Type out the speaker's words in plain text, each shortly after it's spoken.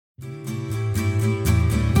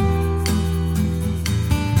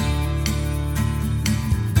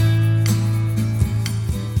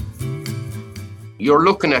You're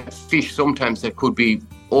looking at fish sometimes that could be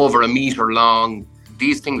over a metre long.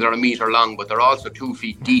 These things are a metre long, but they're also 2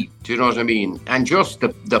 feet deep. Do you know what I mean? And just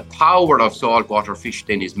the power of saltwater fish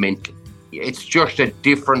then is mental. It's just a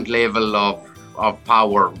different level of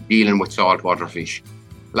power dealing with saltwater fish.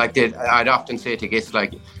 Like I'd often say to guests,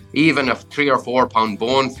 like, even a 3 or 4 pound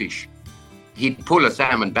bonefish, he'd pull a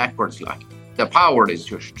salmon backwards. Like, the power is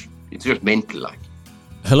just mental. Like.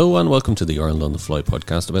 Hello and welcome to the Ireland on the Fly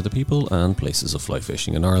podcast about the people and places of fly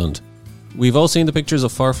fishing in Ireland. We've all seen the pictures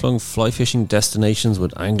of far-flung fly fishing destinations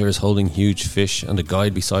with anglers holding huge fish and a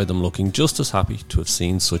guide beside them looking just as happy to have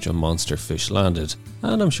seen such a monster fish landed.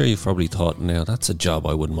 And I'm sure you've probably thought, now that's a job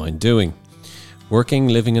I wouldn't mind doing. Working,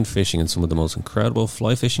 living and fishing in some of the most incredible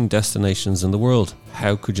fly fishing destinations in the world.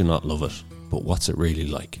 How could you not love it? But what's it really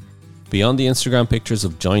like? Beyond the Instagram pictures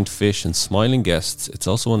of giant fish and smiling guests, it's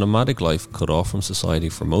also a nomadic life cut off from society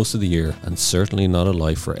for most of the year and certainly not a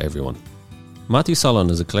life for everyone. Matthew Solon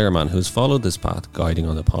is a Clare man who's followed this path, guiding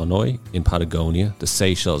on the Ponoi, in Patagonia, the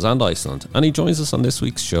Seychelles and Iceland, and he joins us on this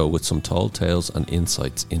week's show with some tall tales and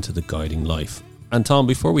insights into the guiding life. And Tom,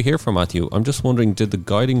 before we hear from Matthew, I'm just wondering, did the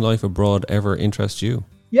guiding life abroad ever interest you?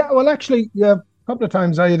 Yeah, well, actually, a couple of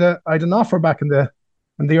times I had an offer back in the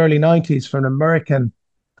early 90s from an American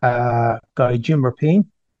guy, Jim Rapine,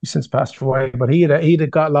 who's since passed away, but he had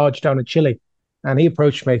got lodged down in Chile, and he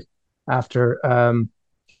approached me after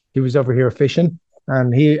he was over here fishing,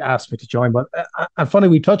 and he asked me to join. But and funny,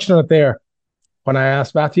 we touched on it there when I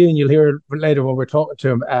asked Matthew, and you'll hear it later when we're talking to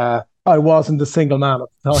him. I wasn't a single man at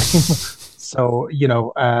the time, so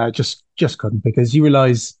just couldn't, because you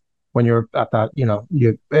realize when you're at that,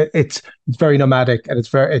 it's very nomadic, and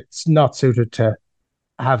it's not suited to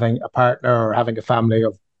having a partner or having a family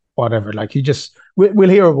of whatever. Like, we'll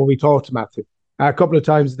hear it when we talk to Matthew. A couple of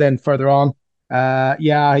times then further on,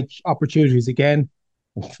 opportunities again.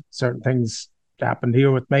 Certain things happened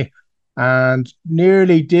here with me, and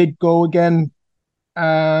nearly did go again,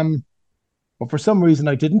 but for some reason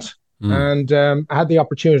I didn't. And I had the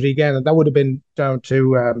opportunity again, and that would have been down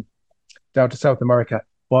to South America,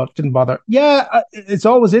 but didn't bother. It's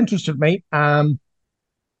always interested me,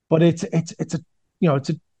 but it's a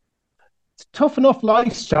tough enough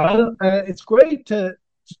lifestyle. It's great to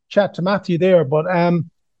chat to Matthew there, but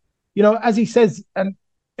as he says, and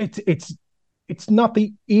it's not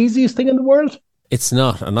the easiest thing in the world. It's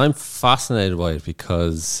not, and I'm fascinated by it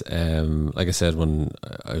because, like I said, when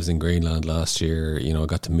I was in Greenland last year, I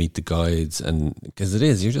got to meet the guides, and because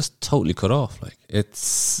you're just totally cut off. Like,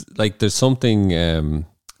 it's like there's something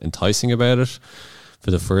enticing about it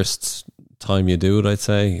for the first time you do it, I'd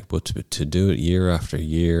say, but to do it year after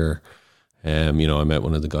year. I met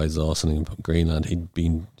one of the guys, Lawson, in Greenland. He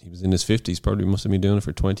was in his 50s, probably must have been doing it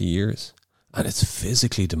for 20 years. And it's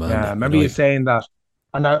physically demanding. Yeah, I remember you saying that.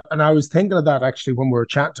 And I was thinking of that actually when we were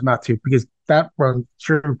chatting to Matthew, because that ran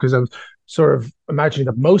through, because I was sort of imagining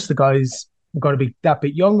that most of the guys were going to be that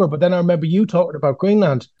bit younger. But then I remember you talking about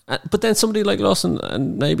Greenland. But then somebody like Lawson,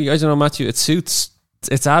 and maybe, I don't know, Matthew, it's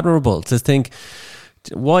admirable to think,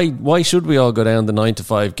 why should we all go down the 9 to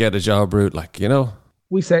 5, get a job route? Like,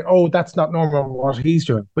 we say, oh, that's not normal what he's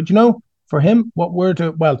doing. But for him, what we're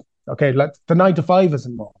doing, well, okay, like the 9 to 5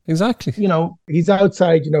 isn't normal. Exactly. He's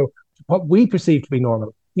outside, what we perceive to be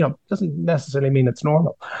normal, doesn't necessarily mean it's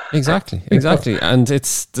normal. Exactly. And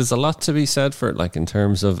there's a lot to be said for it, like, in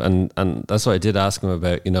terms of, and that's what I did ask him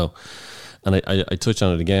about, and I touched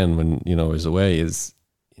on it again when, I was away, is,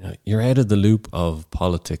 you're out of the loop of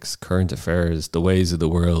politics, current affairs, the ways of the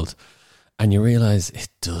world, and you realize it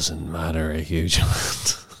doesn't matter a huge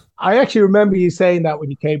amount. I actually remember you saying that when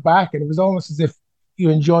you came back, and it was almost as if you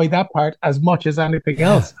enjoyed that part as much as anything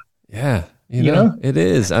else. Yeah. It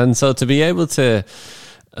is. And so to be able to,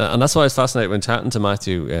 and that's why I was fascinated when chatting to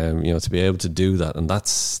Matthew, to be able to do that. And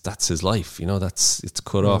that's his life, it's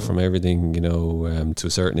cut off from everything, to a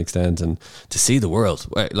certain extent, and to see the world,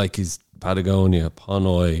 like he's Patagonia,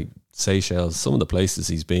 Ponoi, Seychelles, some of the places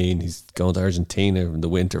he's been. He's going to Argentina in the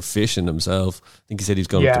winter fishing himself. I think he said he's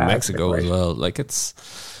going to Mexico as well. Like, it's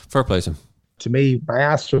fair play to him. To me, I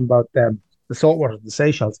asked him about the saltwater, the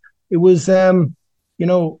Seychelles. It was,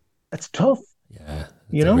 it's tough. Yeah,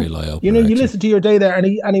 you listen to your day there, and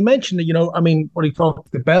he mentioned that, what he thought,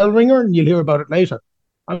 the bell ringer, and you'll hear about it later.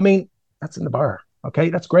 That's in the bar. Okay,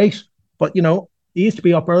 that's great, but he used to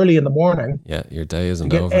be up early in the morning. Yeah, your day isn't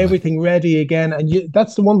to get over. Everything ready again, and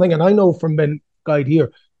that's the one thing. And I know from being guide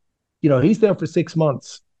here, he's there for 6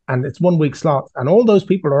 months, and it's 1 week slot, and all those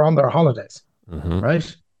people are on their holidays,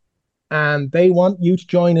 right? And they want you to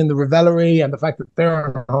join in the revelry and the fact that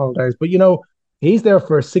they're on holidays, but he's there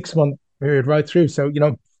for a 6 month period right through. So,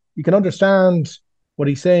 you can understand but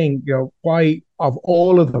he's saying, why of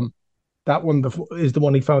all of them, that one is the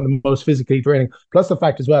one he found the most physically draining. Plus the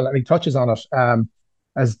fact as well, and he touches on it,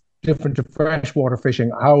 as different to freshwater fishing,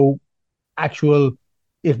 how actual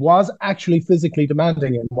it was actually physically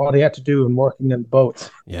demanding and what he had to do and working in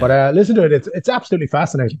boats. Yeah. But listen to it, it's absolutely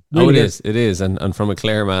fascinating. Really it is. And from a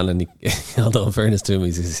Clare man, and he, although in fairness to him,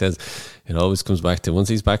 he says it always comes back to once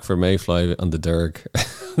he's back for Mayfly on the Derg.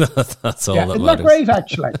 That's all that matters. Isn't that great,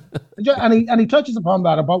 actually? and he touches upon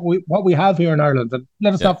that, about what we have here in Ireland, and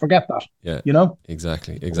let us not forget that. Yeah,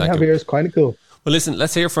 exactly. What we have here is kind of cool. Well, listen,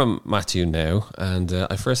 let's hear from Matthew now. And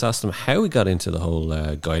I first asked him how he got into the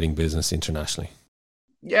whole guiding business internationally.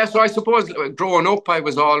 Yeah, so I suppose growing up, I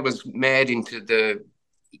was always mad into the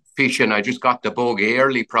fishing. I just got the bug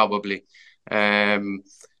early, probably. I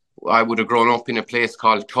would have grown up in a place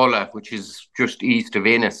called Tulla, which is just east of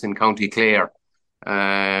Ennis in County Clare.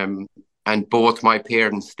 And both my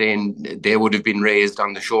parents then, they would have been raised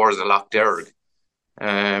on the shores of Lough Derg.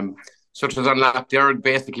 So it was on Lough Derg,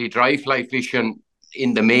 basically dry fly fishing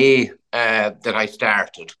in the May that I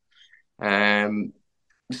started.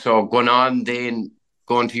 So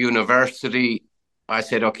going to university, I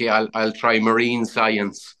said, okay, I'll try marine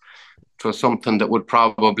science. It was something that would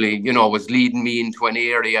probably, was leading me into an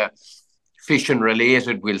area fishing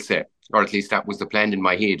related, we'll say, or at least that was the plan in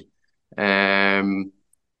my head. And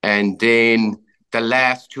then the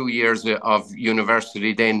last 2 years of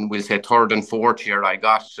university, then we'll say third and fourth year, I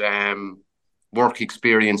got work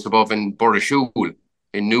experience above in Burrishoole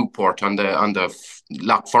in Newport on the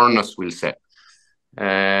Loch Furnace, we'll say.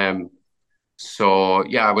 So,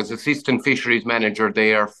 yeah, I was assistant fisheries manager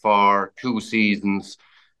there for 2 seasons.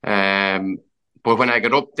 But when I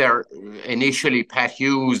got up there, initially, Pat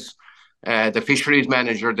Hughes, the fisheries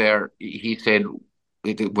manager there, he said,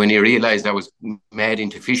 when he realised I was mad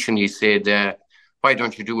into fishing, he said, why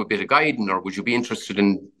don't you do a bit of guiding, or would you be interested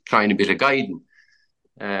in trying a bit of guiding?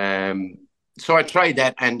 So I tried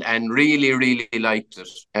that and really, really liked it.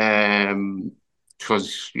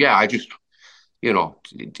 Because, yeah, I just...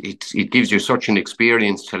 it gives you such an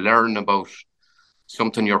experience to learn about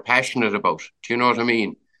something you're passionate about. Do you know what I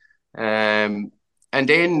mean? And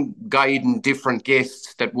then guiding different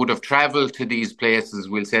guests that would have travelled to these places,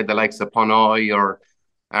 we'll say the likes of Ponoi or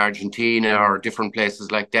Argentina or different places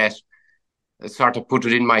like that, sort of put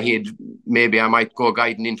it in my head, maybe I might go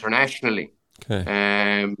guiding internationally.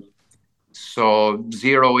 Okay. So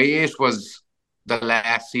 08 was the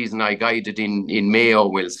last season I guided in Mayo,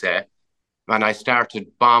 we'll say. And I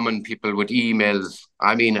started bombing people with emails.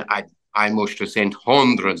 I mean, I must have sent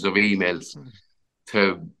hundreds of emails to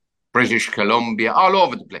British Columbia, all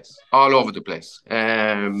over the place.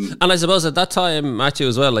 And I suppose at that time, Matthew,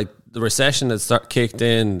 as well, like the recession had kicked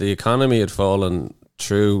in, the economy had fallen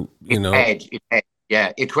through, It had.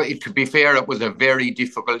 Yeah, to be fair, it was a very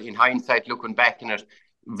difficult, in hindsight, looking back in it,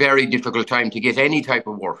 very difficult time to get any type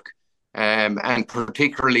of work. And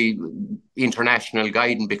particularly international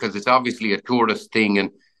guiding, because it's obviously a tourist thing,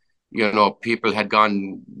 and people had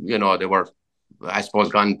gone, they were, I suppose,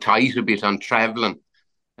 gone tight a bit on traveling.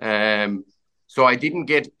 So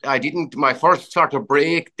my first sort of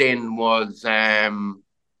break then was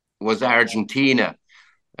Argentina.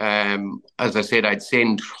 As I said, I'd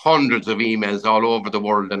send hundreds of emails all over the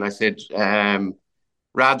world, and I said,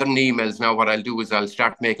 rather than emails now, what I'll do is I'll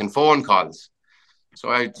start making phone calls. So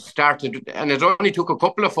I started, and it only took a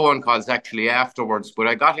couple of phone calls actually afterwards, but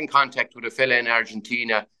I got in contact with a fella in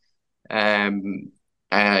Argentina.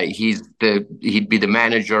 He'd be the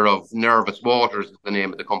manager of Nervous Waters, is the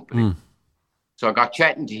name of the company. So I got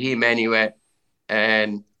chatting to him anyway.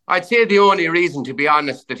 And I'd say the only reason, to be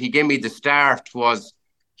honest, that he gave me the start was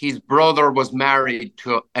his brother was married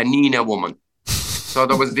to a Nina woman. So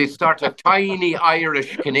there was this sort of tiny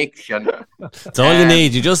Irish connection. That's all you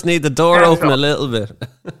need. You just need the door open a little bit.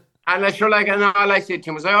 And all I said to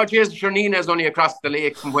him was, oh, Jesus, sure, Nina's only across the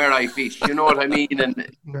lake from where I fish. You know what I mean? And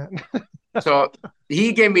so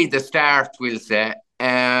he gave me the start, we'll say.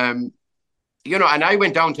 And I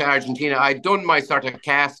went down to Argentina. I'd done my sort of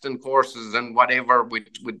casting courses and whatever with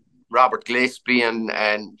Robert Gillespie and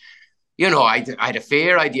I had a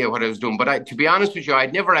fair idea what I was doing, but to be honest with you,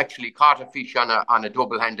 I'd never actually caught a fish on a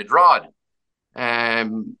double-handed rod.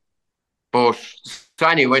 But so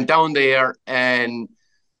anyway, went down there, and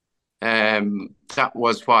that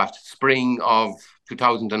was spring of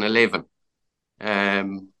 2011.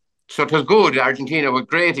 So it was good. Argentina was a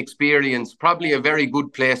great experience, probably a very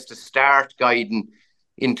good place to start guiding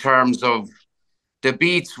in terms of the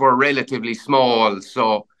beats were relatively small.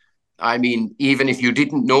 So I mean, even if you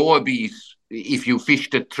didn't know a beat, if you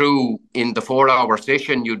fished it through in the 4-hour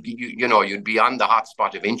session, you'd be on the hot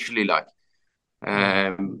spot eventually, like.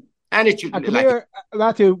 And it Come like here,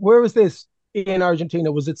 Matthew. Where was this in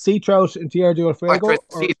Argentina? Was it sea trout in Tierra del it was Fuego? Or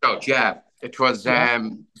sea trout, yeah. It was yeah,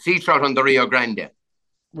 sea trout on the Rio Grande.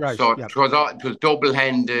 right. So Yeah, it was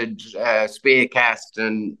double-handed spey cast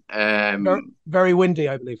and very, very windy,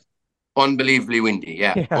 I believe. unbelievably windy.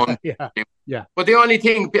 Yeah, Yeah, yeah, yeah. but the only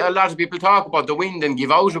thing a lot of people talk about the wind and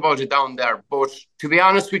give out about it down there. But to be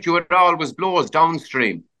honest with you, it always blows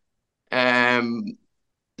downstream. Um,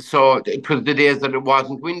 so it was the days that it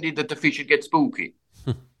wasn't windy that the fish would get spooky.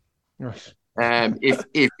 Right.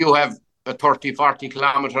 If you have a 30, 40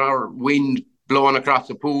 kilometer wind blowing across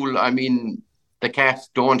the pool, I mean, the casts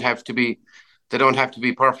don't have to be, they don't have to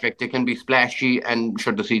be perfect. They can be splashy, and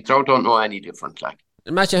sure, the sea trout don't know any different. Like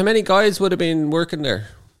Matthew, how many guys would have been working there?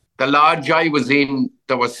 the lodge I was in,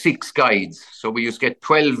 there was 6 guides, so we used to get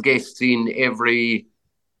 12 guests in every.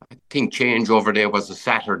 I think changeover day was a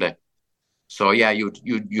Saturday. So yeah,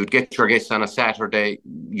 you'd get your guests on a Saturday.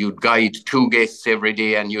 You'd guide 2 guests every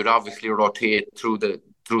day, and you'd obviously rotate through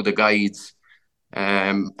the guides.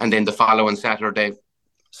 And then the following Saturday,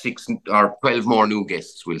 6 or 12 more new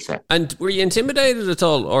guests, we'll say. And were you intimidated at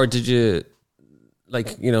all, or did you,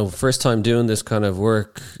 like, first time doing this kind of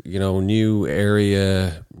work, new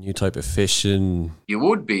area, new type of fishing? You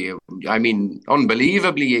would be. I mean,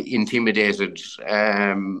 unbelievably intimidated.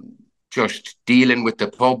 Just dealing with the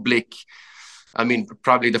public. I mean,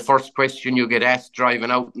 probably the first question you get asked driving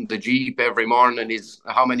out in the Jeep every morning is,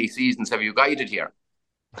 how many seasons have you guided here?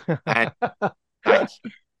 And, like,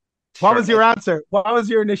 What was your answer? What was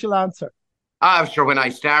your initial answer? Sure, when I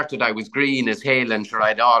started, I was green as hell, and sure,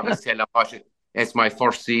 I'd always tell them, it's my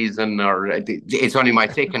first season, or it's only my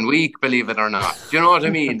second week, believe it or not. Do you know what I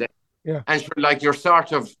mean? Yeah. And sure, like, you're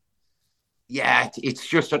sort of, yeah, it's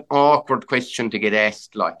just an awkward question to get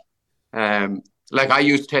asked, like. Like I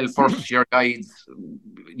used to tell first-year guides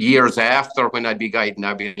years after when I'd be guiding,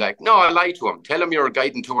 I'd be like, no, I lie to them. Tell them you're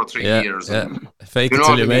guiding 2 or 3 years. Yeah. And, fake it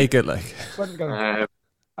till you make it, like. But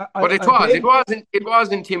it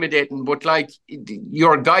was intimidating. But like,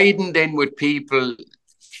 you're guiding then with people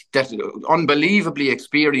that unbelievably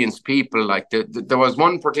experienced people. Like there was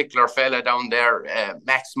one particular fella down there,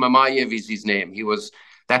 Max Mamayev is his name. He's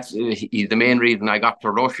the main reason I got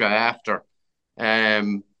to Russia after.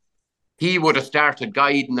 He would have started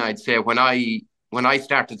guiding, I'd say, when I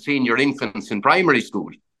started senior infants in primary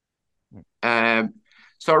school.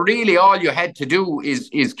 So really all you had to do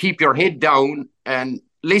is keep your head down and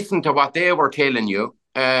listen to what they were telling you.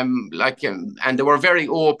 And they were very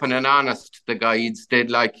open and honest, the guides.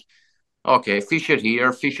 They'd like, okay, fish it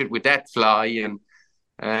here, fish it with that fly.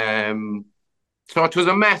 And so it was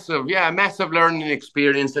a massive learning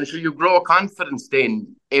experience. And so you grow confidence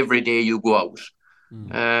then every day you go out.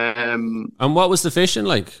 And what was the fishing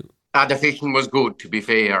like? The fishing was good, to be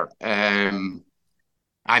fair. I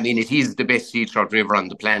mean, it is the best sea trout river on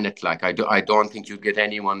the planet. Like, I don't think you get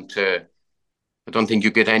anyone to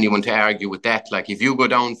argue with that. Like, if you go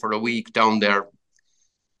down for a week down there,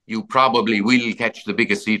 you probably will catch the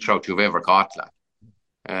biggest sea trout you've ever caught. Like,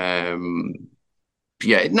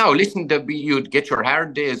 no, listen, you'd get your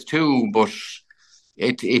hard days too, but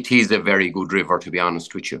it is a very good river, to be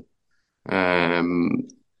honest with you.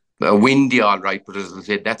 Windy, all right, but as I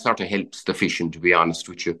said, that sort of helps the fishing, to be honest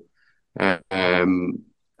with you.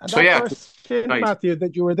 So yeah, first stint, nice. Matthew,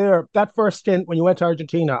 that you were there, that first stint when you went to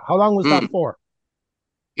Argentina, how long was that for?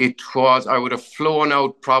 I would have flown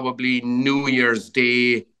out probably New Year's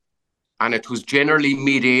Day, and it was generally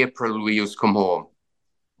mid-April we used to come home.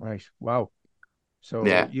 Right. Wow. So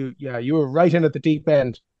you were right in at the deep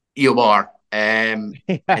end. You are. And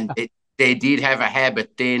they did have a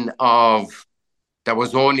habit then of, there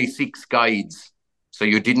was only 6 guides, so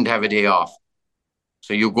you didn't have a day off.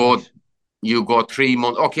 So you go 3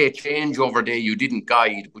 months. Okay, changeover day, you didn't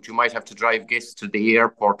guide, but you might have to drive guests to the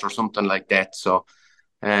airport or something like that. So,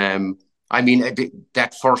 I mean,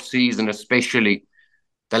 that first season, especially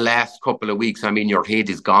the last couple of weeks, I mean, your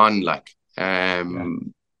head is gone, like,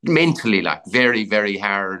 mentally, like, very, very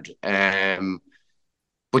hard.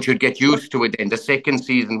 But you'd get used to it. And the second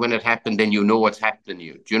season, when it happened, then you know what's happening to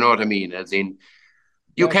you. Do you know what I mean? As in,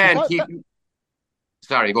 you can't keep.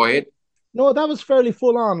 Sorry, go ahead. No, that was fairly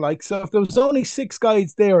full on. Like, so if there was only 6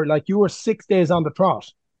 guides there, like, you were 6 days on the trot.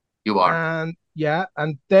 You are.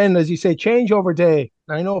 And then, as you say, changeover day.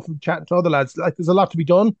 I know from chatting to other lads, like, there's a lot to be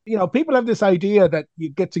done. People have this idea that you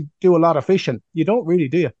get to do a lot of fishing. You don't really,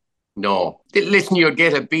 do you? No. Listen, you'll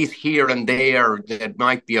get a bit here and there. There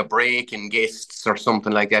might be a break in guests or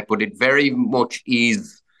something like that, but it very much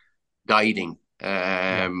is guiding.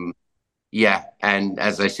 Yeah, and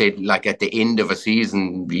as I said, like, at the end of a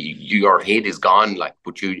season, your head is gone, like,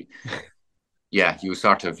 but yeah, you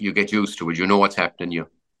get used to it. You know what's happening.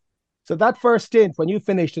 So that first stint, when you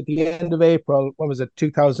finished at the end of April, what was it,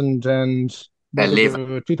 2000 and what was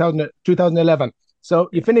 11. it, 2011? So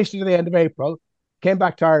you finished at the end of April, came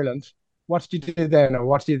back to Ireland. What did you do then, or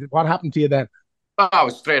what happened to you then? Oh, I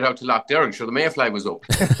was straight out to Lough sure the mayfly was up.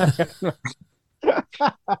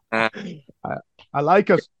 Uh, I, I like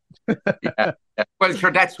it. yeah. Well,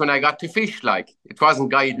 sure, that's when I got to fish. Like, it wasn't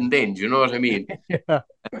guiding then. Do you know what I mean? Yeah.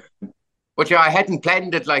 But yeah, I hadn't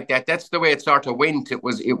planned it like that. That's the way it sort of went. It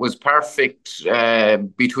was perfect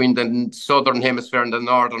between the southern hemisphere and the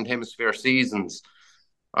northern hemisphere seasons.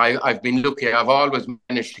 I've been lucky. I've always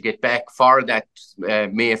managed to get back for that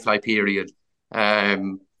mayfly period.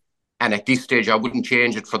 And at this stage, I wouldn't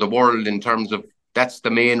change it for the world in terms of that's the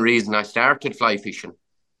main reason I started fly fishing.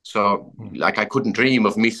 So, like, I couldn't dream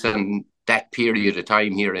of missing that period of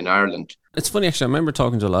time here in Ireland. It's funny, actually. I remember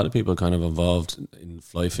talking to a lot of people kind of involved in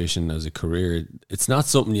fly fishing as a career. It's not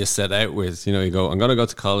something you set out with. You know, you go, I'm going to go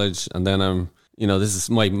to college and then this is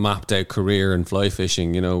my mapped out career in fly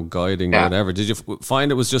fishing, guiding or whatever. Did you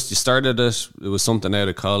find it was just you started it was something out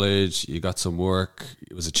of college, you got some work,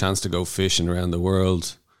 it was a chance to go fishing around the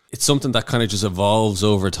world? It's something that kind of just evolves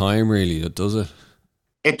over time, really, does it?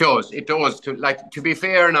 It does. To be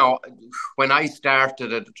fair now, when I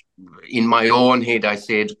started it in my own head, I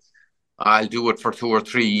said, I'll do it for 2 or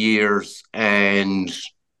 3 years and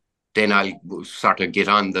then I'll sort of get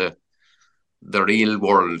on the real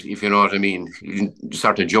world, if you know what I mean. You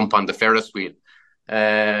sort of jump on the Ferris wheel.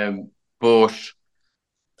 But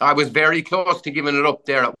I was very close to giving it up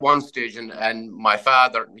there at one stage, and my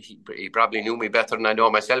father, he probably knew me better than I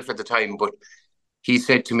know myself at the time, but he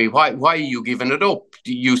said to me, why are you giving it up?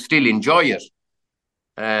 Do you still enjoy it?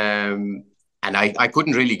 And I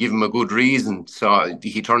couldn't really give him a good reason. So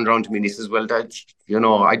he turned around to me and he says, well, Dad,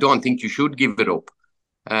 I don't think you should give it up.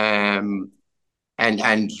 And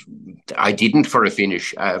I didn't for a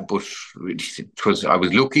finish, but I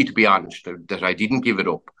was lucky, to be honest, that I didn't give it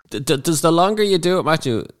up. Does the longer you do it,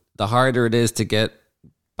 Matthew, the harder it is to get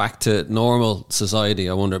back to normal society,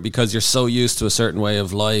 I wonder, because you're so used to a certain way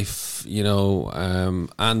of life,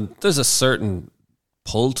 and there's a certain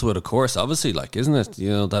pull to it, of course, obviously, isn't it?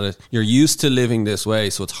 That you're used to living this way,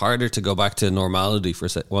 so it's harder to go back to normality, for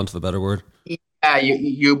want of a better word. Yeah,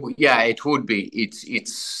 it would be.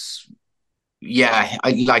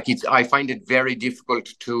 I find it very difficult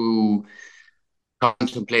to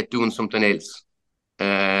contemplate doing something else.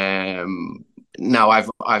 Now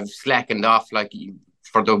I've slackened off,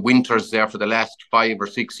 for the winters there for the last 5 or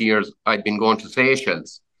 6 years. I'd been going to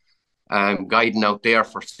Seychelles, guiding out there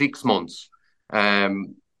for 6 months.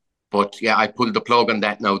 But yeah, I pulled the plug on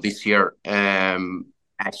that now this year.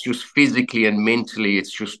 It's just physically and mentally,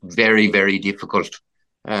 it's just very, very difficult.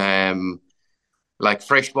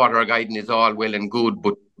 Freshwater guiding is all well and good,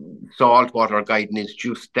 but saltwater guiding is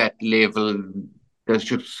just that level. There's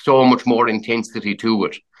just so much more intensity to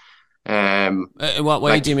it. In what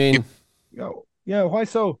way do you mean? Yeah, why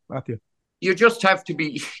so, Matthew? You just have to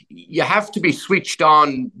be. You have to be switched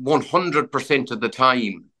on 100% of the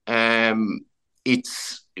time.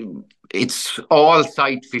 It's all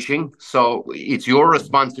sight fishing, so it's your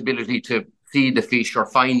responsibility to see the fish or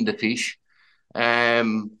find the fish.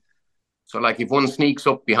 So, if one sneaks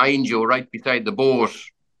up behind you, right beside the boat,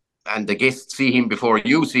 and the guests see him before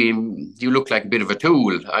you see him, you look like a bit of a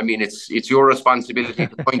tool. I mean, it's your responsibility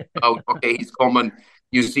to point out, okay, he's coming.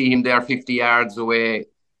 You see him there 50 yards away.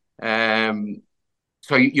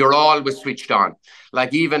 So you're always switched on.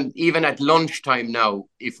 Even at lunchtime now,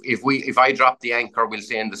 if I drop the anchor, we'll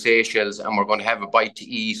say in the Seychelles, and we're going to have a bite to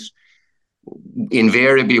eat,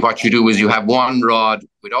 invariably what you do is you have one rod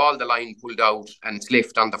with all the line pulled out and it's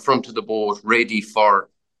left on the front of the boat ready for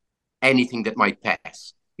anything that might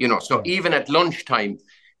pass. So even at lunchtime,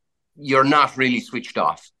 you're not really switched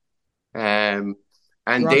off. And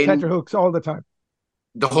you're on tenterhooks all the time.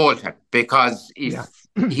 The whole time, because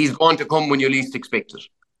he's going to come when you least expect it.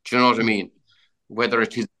 Do you know what I mean? Whether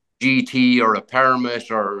it is GT or a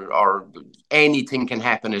permit or anything can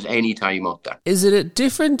happen at any time out there. Is it a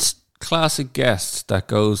different classic guest that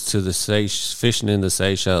goes to the fishing in the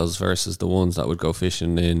Seychelles versus the ones that would go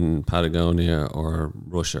fishing in Patagonia or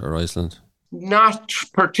Russia or Iceland? Not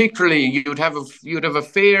particularly. You'd have a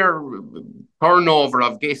fair turnover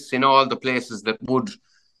of guests in all the places that would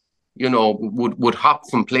hop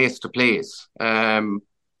from place to place.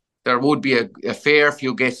 There would be a fair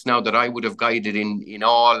few guests now that I would have guided in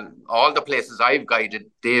all the places I've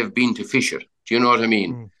guided. They've been to fish it. Do you know what I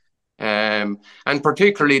mean? And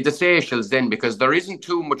particularly the Seychelles then, because there isn't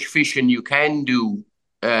too much fishing you can do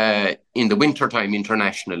in the wintertime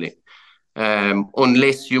internationally,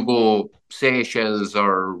 unless you go Seychelles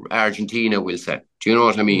or Argentina, we'll say. Do you know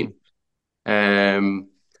what I mean?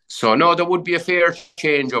 So no, there would be a fair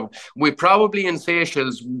change of. We probably in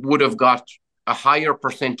Seychelles would have got a higher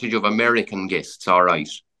percentage of American guests, all right,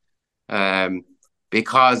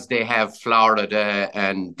 because they have Florida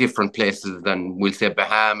and different places than we'll say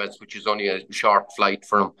Bahamas, which is only a short flight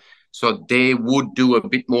for them. So they would do a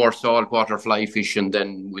bit more saltwater fly fishing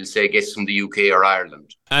than we'll say guests from the UK or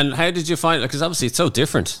Ireland. And how did you find it? Because obviously it's so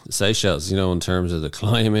different, the Seychelles, in terms of the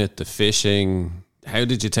climate, the fishing. How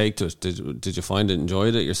did you take to it? Did you find it,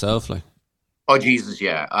 enjoyed it yourself? Like, oh Jesus,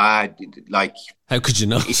 yeah. How could you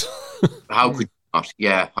not? How could you not?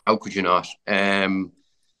 Yeah, how could you not?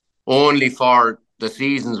 Only for the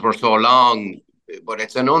seasons were so long, but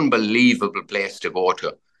it's an unbelievable place to go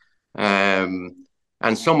to.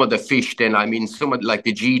 And some of the fish, then, I mean, some of like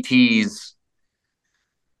the GTs,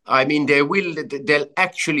 I mean, they'll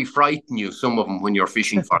actually frighten you, some of them, when you're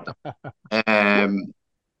fishing for them.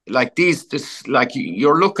 Like like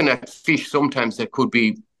you're looking at fish sometimes that could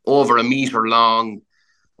be over a meter long.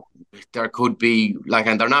 There could be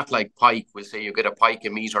and they're not like pike. We'll say you get a pike a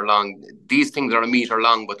meter long. These things are a meter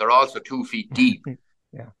long, but they're also 2 feet deep.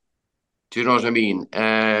 Yeah. Do you know what I mean?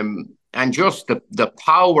 And just the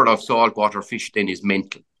power of saltwater fish then is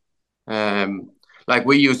mental. Like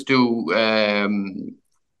we used to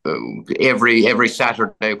every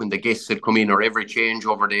Saturday when the guests had come in, or every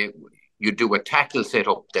changeover day, you do a tackle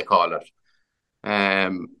setup, they call it.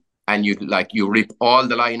 And you rip all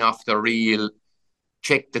the line off the reel,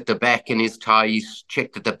 check that the backing is tight,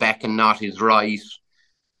 check that the backing knot is right.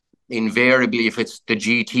 Invariably, if it's the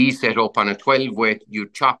GT setup on a 12 weight, you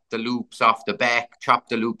chop the loops off the back, chop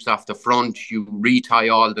the loops off the front, you retie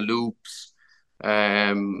all the loops.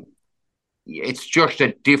 It's just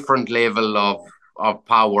a different level of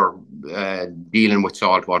power dealing with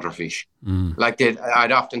saltwater fish.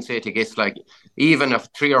 I'd often say to guests, like, even a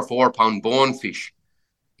 3 or 4 pound bonefish,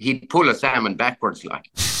 he'd pull a salmon backwards. Like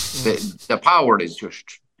the power is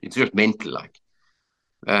just mental. Like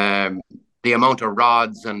the amount of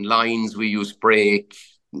rods and lines we use break.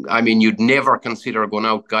 I mean, you'd never consider going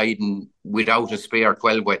out guiding without a spare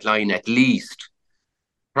 12 weight line, at least.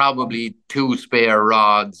 Probably 2 spare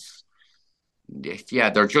rods. Yeah,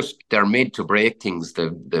 they're made to break things,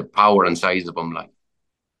 the power and size of them. Like.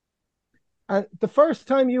 And the first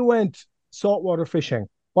time you went saltwater fishing,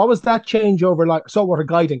 what was that changeover like? Saltwater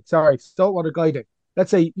guiding. Let's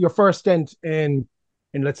say your first stint in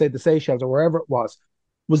let's say the Seychelles or wherever it was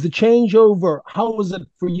the changeover. How was it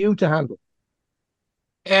for you to handle?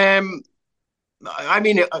 I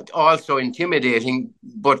mean, also intimidating,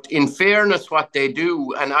 but in fairness, what they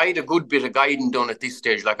do, and I had a good bit of guiding done at this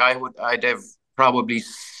stage. Like I'd have probably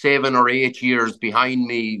 7 or 8 years behind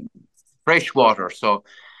me, freshwater. So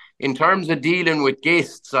in terms of dealing with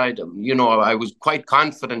guests, I was quite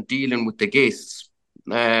confident dealing with the guests.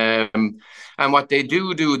 And what they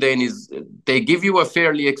do then is they give you a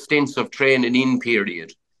fairly extensive training in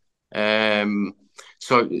period.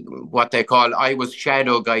 So what they call, I was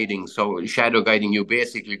shadow guiding. So shadow guiding, you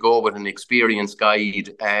basically go with an experienced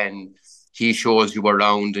guide and he shows you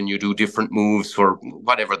around and you do different moves for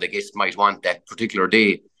whatever the guest might want that particular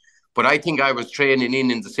day. But I think I was training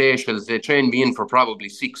in the Seychelles. They trained me in for probably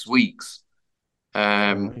 6 weeks. So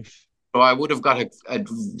I would have got a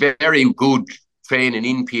very good training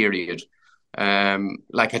in period.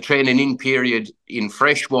 Like a training in period in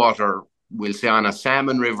freshwater, we'll say on a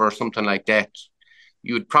salmon river or something like that,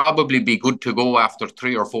 you'd probably be good to go after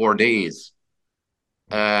 3 or 4 days.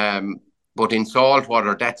 But in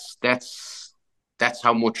saltwater, that's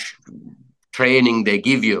how much training they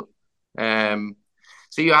give you.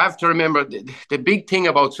 So you have to remember the big thing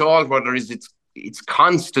about saltwater is it's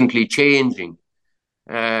constantly changing.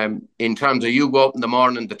 In terms of, you go up in the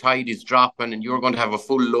morning, the tide is dropping, and you're going to have a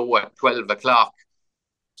full low at 12 o'clock.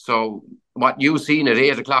 So what you've seen at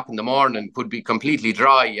 8 o'clock in the morning could be completely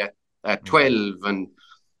dry at 12, and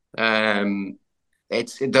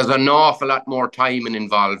there's an awful lot more timing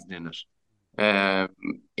involved in it.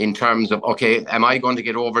 In terms of, okay, am I going to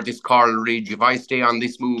get over this coral ridge? If I stay on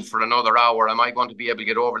this move for another hour, am I going to be able to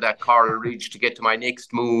get over that coral ridge to get to my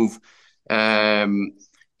next move?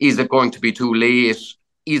 Is it going to be too late?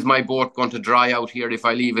 Is my boat going to dry out here if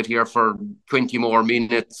I leave it here for 20 more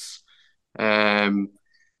minutes?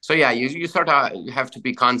 So yeah, you sort of have to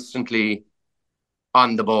be constantly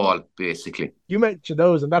on the ball, basically. You mentioned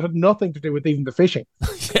those, and that had nothing to do with even the fishing.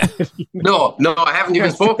 No, I haven't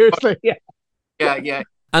even spoken about it. Yeah.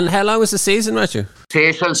 And how long was the season, Matthew?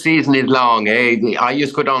 Seychelles season is long. I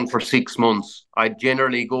used to go down for 6 months. I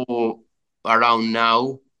generally go around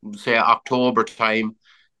now, say October time.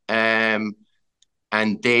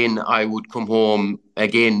 and then I would come home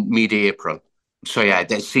again mid-April. So yeah,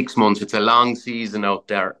 that's 6 months. It's a long season out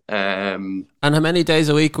there. And how many days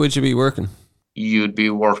a week would you be working? You'd be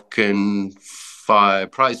working 5,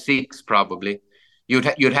 probably 6, probably.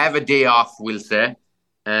 You'd have a day off, we'll say,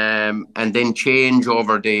 and then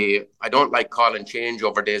changeover day. I don't like calling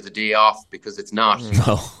changeover days a day off because it's not.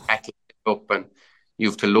 No. Packing it up, and you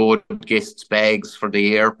have to load guests' bags for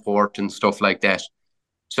the airport and stuff like that.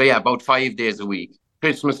 So yeah, about 5 days a week.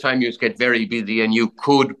 Christmas time, you just get very busy, and you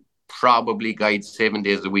could probably guide 7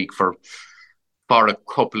 days a week for a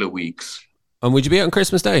couple of weeks. And would you be out on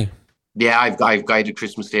Christmas Day? Yeah, I've guided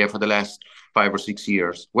Christmas Day for the last 5 or 6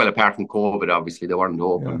 years. Well, apart from COVID, obviously they weren't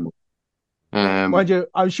open. Yeah. Mind you,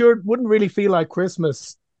 I'm sure it wouldn't really feel like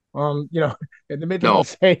Christmas in the middle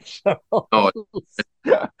of the Seychelles on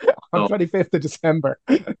 25th of December.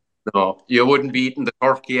 No, you wouldn't be eating the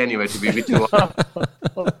turkey anyway, to be a bit too honest.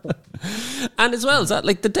 And as well, is that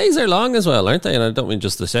like the days are long as well, aren't they? And I don't mean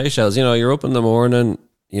just the Seychelles. You're up in the morning.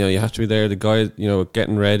 You have to be there, the guy,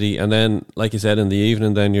 getting ready. And then, like you said, in the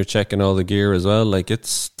evening, then you're checking all the gear as well. Like,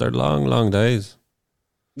 they're long, long days.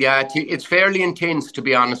 Yeah, it's fairly intense, to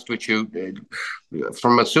be honest with you.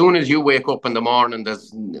 From as soon as you wake up in the morning,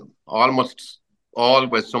 there's almost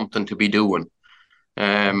always something to be doing.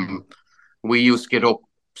 We used to get up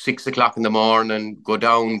 6 o'clock in the morning, go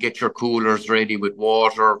down, get your coolers ready with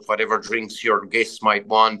water, whatever drinks your guests might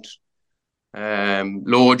want.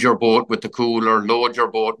 Load your boat with the cooler, load your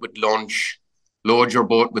boat with lunch, load your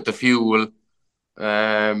boat with the fuel.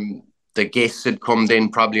 The guests had come then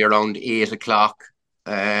probably around 8 o'clock,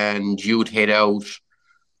 and you'd head out.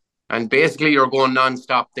 And basically you're going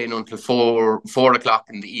non-stop then until 4 o'clock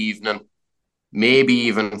in the evening, maybe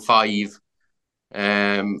even 5.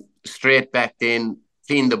 Straight back then,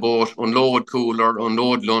 clean the boat, unload cooler,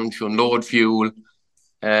 unload lunch, unload fuel.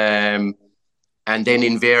 And then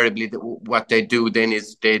invariably what they'd do then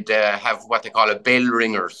is they'd have what they call a bell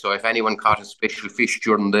ringer. So if anyone caught a special fish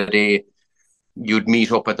during the day, you'd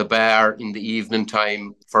meet up at the bar in the evening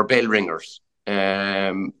time for bell ringers.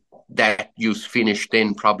 That used to finish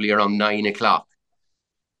then probably around 9 o'clock.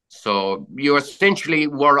 So you essentially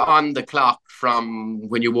were on the clock from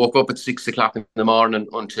when you woke up at 6 o'clock in the morning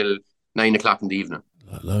until 9 o'clock in the evening.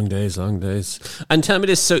 Long days, long days. And tell me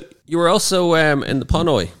this, so you were also in the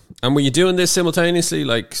Ponoi, and were you doing this simultaneously,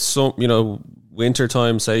 like some, winter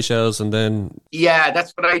time Seychelles, and then? Yeah,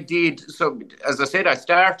 that's what I did. So as I said, I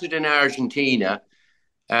started in Argentina,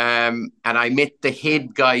 and I met the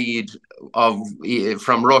head guide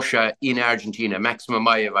from Russia in Argentina, Maxim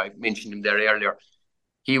Mamayev. I mentioned him there earlier.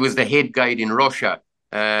 He was the head guide in Russia,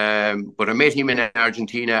 but I met him in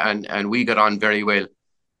Argentina, and we got on very well.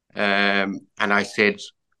 And I said,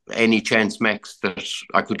 any chance, Max, that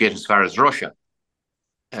I could get as far as Russia?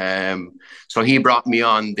 So he brought me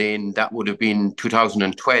on then. That would have been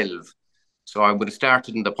 2012. So I would have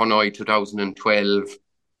started in the Ponoi 2012,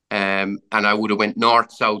 and I would have went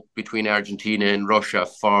north-south between Argentina and Russia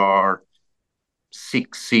for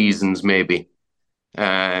 6 seasons maybe.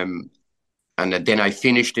 And then I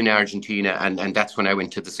finished in Argentina, and that's when I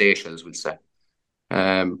went to the Seychelles, we'll say.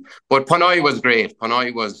 But Ponoi was great.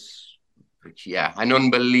 Ponoi was, an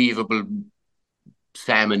unbelievable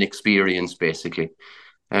salmon experience, basically.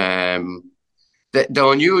 The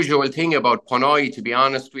unusual thing about Ponoi, to be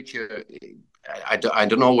honest with you, I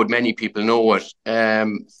don't know what many people know it.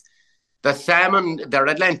 The salmon, they're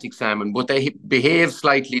Atlantic salmon, but they behave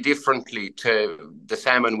slightly differently to the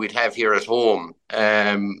salmon we'd have here at home.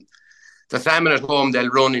 The salmon at home, they'll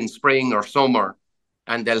run in spring or summer,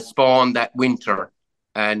 and they'll spawn that winter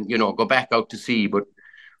and, go back out to sea. But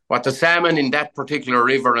what the salmon in that particular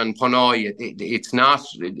river in Ponoi,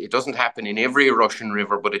 it doesn't happen in every Russian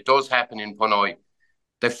river, but it does happen in Ponoi.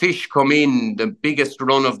 The fish come in, the biggest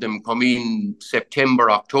run of them come in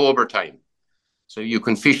September, October time. So you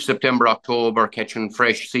can fish September, October, catching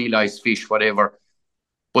fresh sea lice fish, whatever.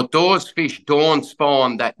 But those fish don't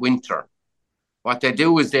spawn that winter. What they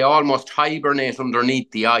do is they almost hibernate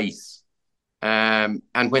underneath the ice. And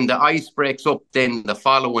when the ice breaks up then the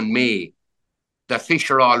following May, the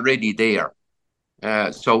fish are already there.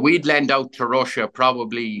 So we'd land out to Russia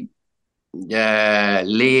probably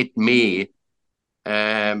late May.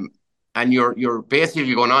 And you're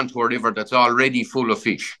basically going onto a river that's already full of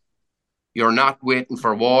fish. You're not waiting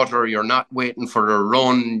for water. You're not waiting for a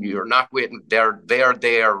run. You're not waiting. They're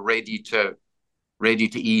there ready to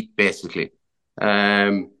eat, basically.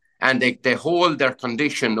 And they hold their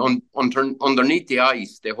condition underneath the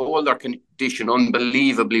ice. They hold their condition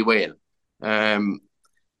unbelievably well.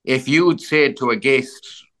 If you'd said to a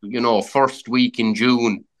guest, first week in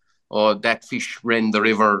June, oh, that fish ran the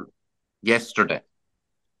river yesterday,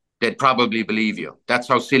 they'd probably believe you. That's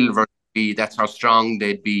how silver would be. That's how strong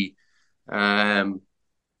they'd be. Um,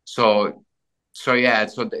 so,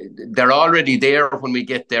 they're already there when we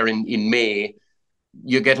get there in May.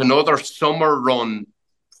 You get another summer run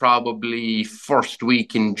probably first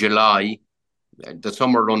week in July. The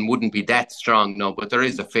summer run wouldn't be that strong now, but there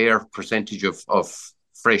is a fair percentage of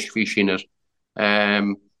fresh fish in it.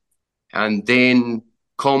 And then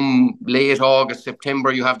come late August,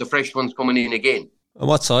 September, you have the fresh ones coming in again. And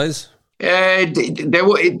what size?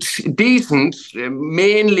 It's decent,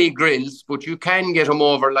 mainly grills, but you can get them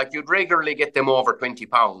over, like you'd regularly get them over 20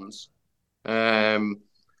 pounds.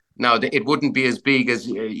 Now, it wouldn't be as big as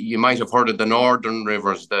you might have heard of the northern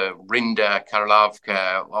rivers, the Rinda,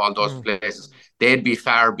 Karlovka, all those places. They'd be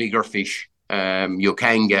far bigger fish,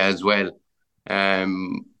 Yokanga as well.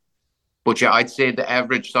 But yeah, I'd say the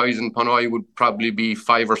average size in Ponoi would probably be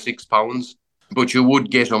 5 or 6 pounds. But you would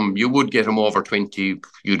get them over 20.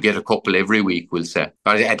 You'd get a couple every week, we'll say.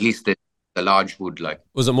 Or at least the lodge would, like.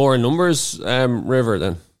 Was it more in numbers, river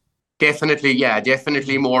then?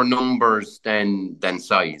 Definitely more numbers than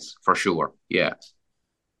size, for sure. Yeah.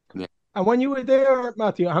 And when you were there,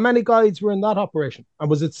 Matthew, how many guides were in that operation? And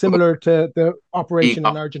was it similar to the operation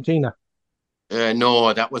in Argentina?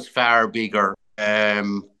 No, that was far bigger.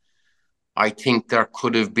 I think there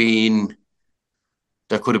could have been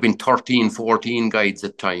 13, 14 guides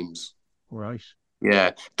at times. Right.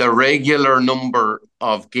 Yeah. The regular number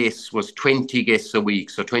of guests was 20 guests a week.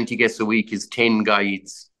 So 20 guests a week is 10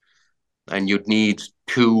 guides. And you'd need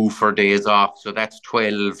 2 for days off. So that's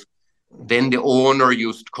 12. Then the owner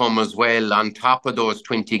used to come as well on top of those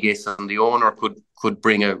 20 guests. And the owner could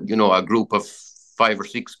bring a group of 5 or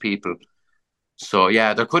 6 people. So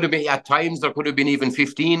yeah, there could have been even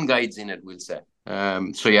 15 guides in it, we'll say.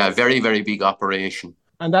 So yeah, very, very big operation.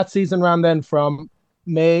 And that season ran then from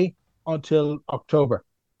May until October.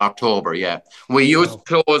 October, yeah. We used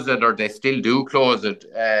to close it, or they still do close it.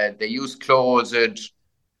 They used to close it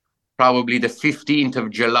probably the 15th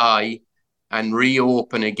of July and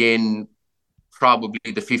reopen again probably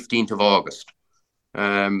the 15th of August.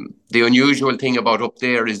 The unusual thing about up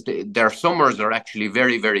there is their summers are actually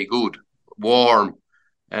very, very good, warm.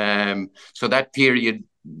 So that period,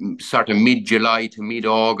 sort of mid-July to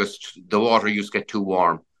mid-August, the water used to get too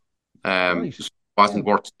warm. Right. So it wasn't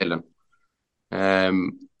worth selling.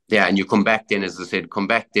 And you come back then, as I said,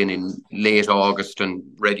 in late August and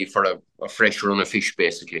ready for a fresh run of fish,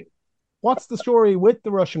 basically. What's the story with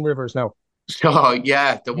the Russian rivers now? So,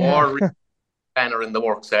 yeah, the war banner in the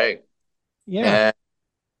works, eh? Yeah.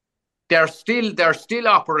 They're still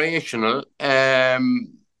operational.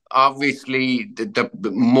 Obviously,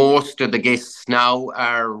 the most of the guests now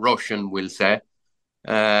are Russian, we'll say.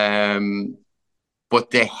 But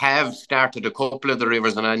they have started a couple of the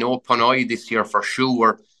rivers, and I know Ponoi this year for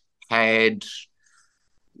sure had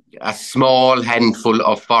a small handful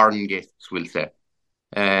of foreign guests, we'll say.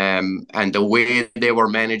 And the way they were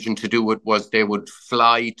managing to do it was they would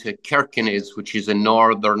fly to Kirkenes, which is in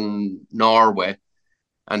northern Norway,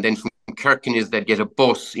 and then from Kirkenes they'd get a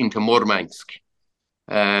bus into Murmansk.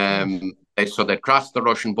 So they'd cross the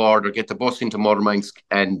Russian border, get the bus into Murmansk,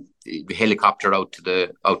 and helicopter out to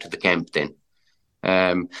the camp then.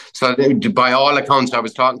 So by all accounts, I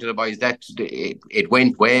was talking to the boys that it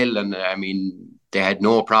went well, and I mean they had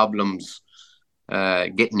no problems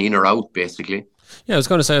getting in or out, basically. Yeah, I was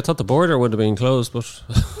going to say I thought the border would have been closed, but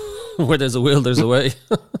where there's a will, there's a way.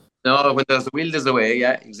 No, when there's a will, there's a way.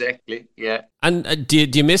 Yeah, exactly. Yeah. And do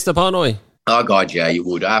you miss the Ponoi? Oh God, yeah, you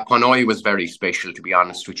would. Ponoi was very special, to be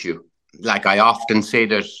honest with you. Like I often say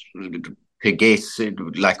that to guests,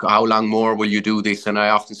 like how long more will you do this? And I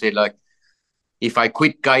often say, like, if I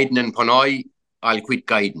quit guiding in Ponoi, I'll quit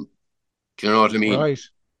guiding. Do you know what I mean? Right.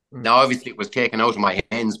 Now, obviously, it was taken out of my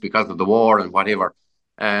hands because of the war and whatever,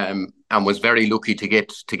 and was very lucky to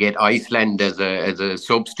get Iceland as a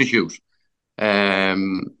substitute.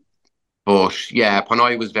 But yeah,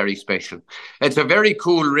 Ponoi was very special. It's a very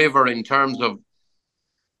cool river in terms of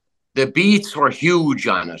the beats were huge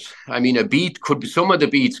on it. I mean, some of the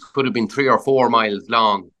beats could have been 3 or 4 miles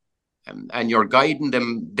long, and you're guiding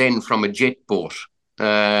them then from a jet boat.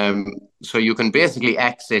 So you can basically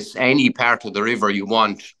access any part of the river you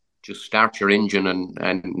want. Just start your engine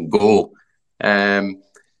and go.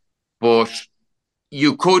 But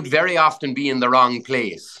you could very often be in the wrong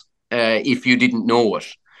place if you didn't know it.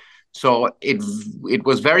 So it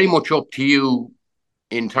was very much up to you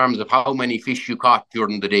in terms of how many fish you caught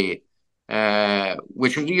during the day,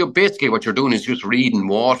 which basically what you're doing is just reading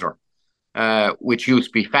water, which used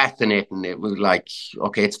to be fascinating. It was like,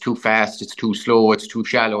 okay, it's too fast, it's too slow, it's too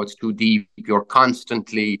shallow, it's too deep. You're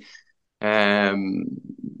constantly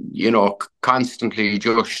constantly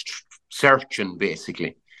just searching,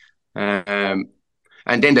 basically. And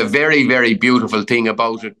then the very, very beautiful thing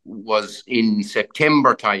about it was in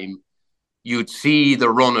September time, you'd see the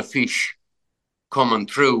run of fish coming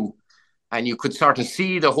through, and you could sort of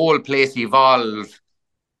see the whole place evolve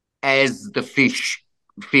as the fish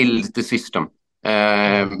filled the system.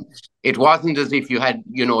 It wasn't as if you had,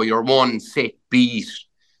 your one set beat.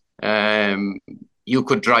 You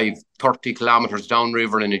could drive 30 kilometers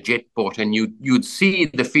downriver in a jet boat, and you'd see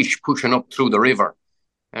the fish pushing up through the river.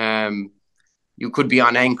 You could be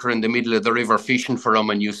on anchor in the middle of the river fishing for them,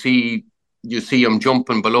 and you see them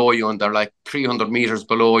jumping below you, and they're like 300 meters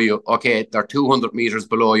below you. Okay, they're 200 meters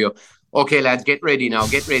below you. Okay, lads, get ready now.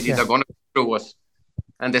 Get ready. Yeah. They're going to come through us.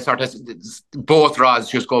 And they sort of, both rods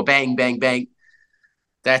just go bang, bang, bang.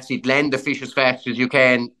 That's it. Land the fish as fast as you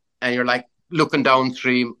can. And you're like looking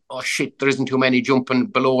downstream. Oh, shit, there isn't too many jumping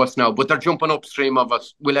below us now. But they're jumping upstream of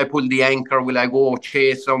us. Will I pull the anchor? Will I go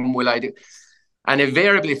chase them? Will I do... And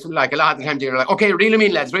invariably, like a lot of the times, you're like, okay, reel them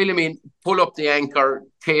in, lads, reel them in. Pull up the anchor,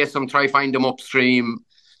 chase them, try find them upstream.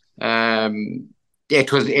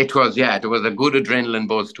 It was, there was a good adrenaline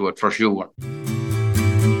buzz to it for sure.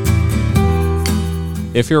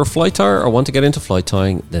 If you're a fly tyer or want to get into fly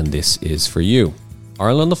tying, then this is for you.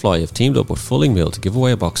 Ireland on the Fly have teamed up with Fulling Mill to give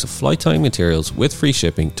away a box of fly tying materials with free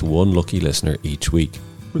shipping to one lucky listener each week.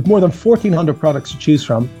 With more than 1,400 products to choose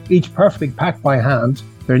from, each perfectly packed by hand,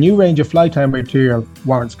 their new range of fly tying material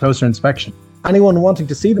warrants closer inspection. Anyone wanting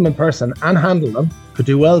to see them in person and handle them could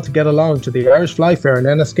do well to get along to the Irish Fly Fair in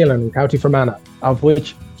Enniskillen in County Fermanagh, of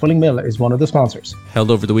which Fulling Mill is one of the sponsors.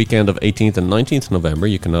 Held over the weekend of 18th and 19th November,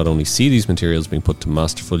 you can not only see these materials being put to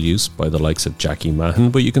masterful use by the likes of Jackie Mahon,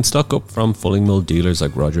 but you can stock up from Fulling Mill dealers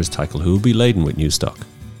like Rogers Tackle, who will be laden with new stock.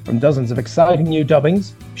 From dozens of exciting new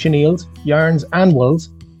dubbings, chenilles, yarns and wools,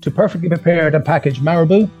 to perfectly prepared and packaged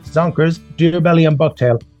marabou, zonkers, deerbelly and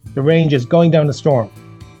bucktail, the range is going down the storm.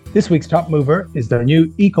 This week's top mover is their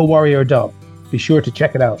new Eco Warrior dub. Be sure to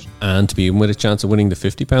check it out. And to be in with a chance of winning the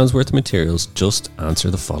 £50 worth of materials, just answer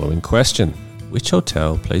the following question. Which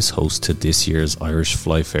hotel plays host to this year's Irish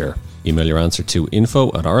Fly Fair? Email your answer to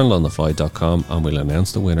info@irelandonthefly.com and we'll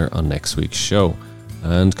announce the winner on next week's show.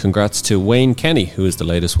 And congrats to Wayne Kenny, who is the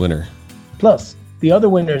latest winner. Plus, the other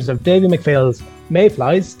winners of Davy McPhail's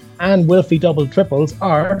Mayflies and Wilfie Double Triples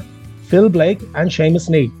are Phil Blake and Seamus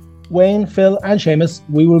Neate. Wayne, Phil and Seamus,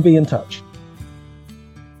 we will be in touch.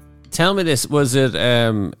 Tell me this, was it,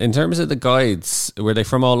 in terms of the guides, were they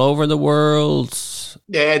from all over the world?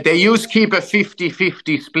 Yeah, they used to keep a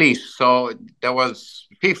 50-50 split. So there was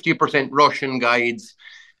 50% Russian guides,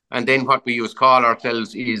 and then what we used to call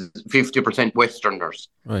ourselves is 50% Westerners.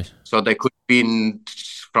 Right. So they could have been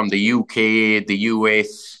from the UK, the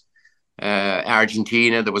US,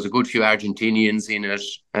 Argentina. There was a good few Argentinians in it.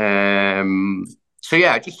 So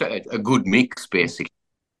yeah, just a good mix, basically.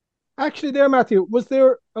 Actually there, Matthew, was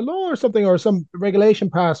there a law or something or some regulation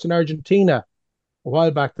passed in Argentina a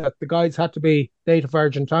while back that the guides had to be native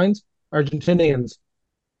Argentinians? Was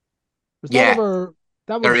yeah. That ever,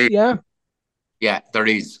 that there was, is. yeah? Yeah, there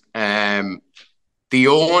is. The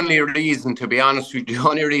only reason, to be honest with you, the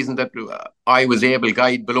only reason that I was able to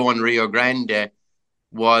guide below in Rio Grande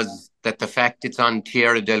was that the fact it's on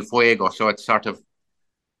Tierra del Fuego, so it's sort of,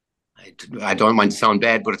 I don't mind to sound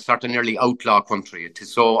bad, but it's sort of nearly outlaw country. It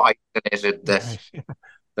is so isolated that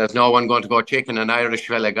there's no one going to go checking an Irish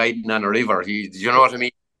fella guiding on a river. Do you know what I mean?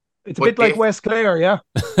 It's a bit like West Clare, yeah?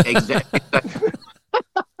 Exactly.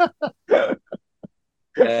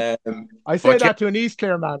 I say that to an East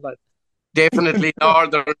Clare man, but definitely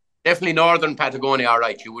northern Patagonia, all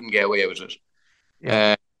right, you wouldn't get away with it.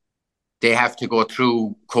 Yeah. They have to go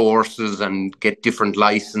through courses and get different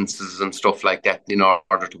licenses and stuff like that in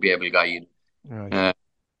order to be able to guide. Right.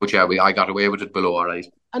 But yeah, I got away with it below, all right.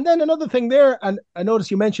 And then another thing there, and I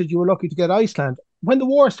noticed you mentioned you were lucky to get Iceland. When the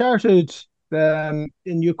war started in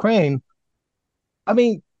Ukraine, I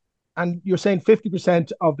mean, and you're saying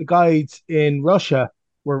 50% of the guides in Russia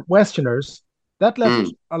were Westerners, that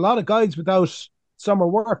left a lot of guides without summer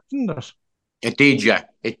work, didn't it? It did, yeah.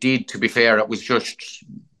 It did, to be fair. It was just...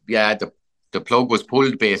 Yeah, the plug was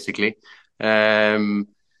pulled basically. One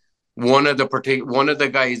of the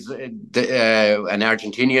guys, an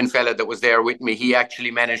Argentinian fella that was there with me, he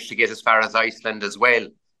actually managed to get as far as Iceland as well.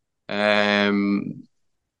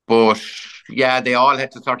 But yeah, they all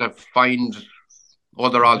had to sort of find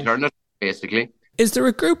other alternatives basically. Is there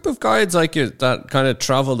a group of guides like you that kind of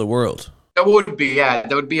travel the world? There would be, yeah.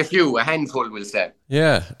 There would be a handful, we'll say.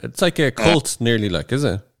 Yeah, it's like a cult nearly, like, is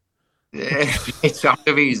it? It sort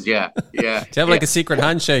of is, yeah. Do you have like a secret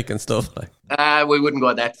handshake and stuff like? We wouldn't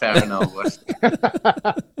go that far now.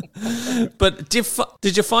 But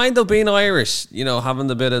did you find though being Irish, having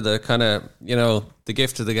the bit of the kind of, the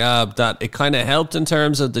gift of the gab, that it kind of helped in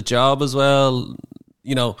terms of the job as well?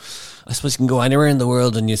 I suppose you can go anywhere in the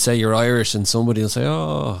world and you say you're Irish and somebody will say,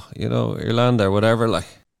 oh, Ireland or whatever. Like,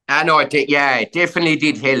 I know, it definitely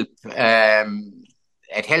did help.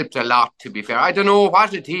 It helped a lot, to be fair. I don't know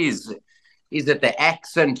what it is. Is it the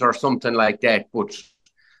accent or something like that? But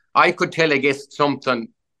I could tell a guest something,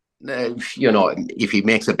 if he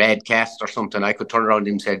makes a bad cast or something, I could turn around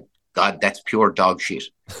and say, God, that's pure dog shit.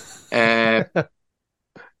 In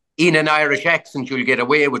an Irish accent, you'll get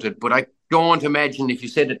away with it. But I don't imagine if you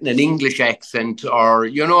said it in an English accent, or,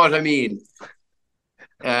 you know what I mean?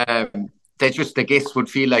 That just the guest would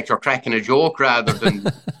feel like you're cracking a joke rather than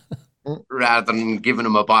giving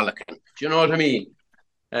them a bollocking. Do you know what I mean?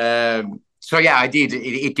 So yeah, I did.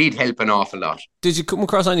 It did help an awful lot. Did you come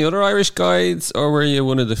across any other Irish guides, or were you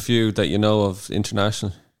one of the few that you know of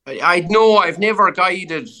international? I know I've never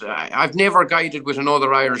guided with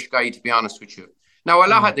another Irish guide, to be honest with you. Now, a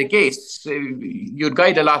lot of the guests, you'd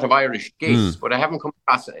guide a lot of Irish guests, but I haven't come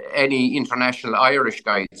across any international Irish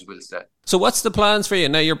guides, will say. So what's the plans for you?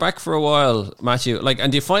 Now you're back for a while, Matthew.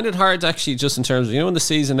 And do you find it hard actually, just in terms of, when the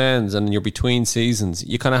season ends and you're between seasons,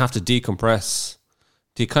 you kind of have to decompress?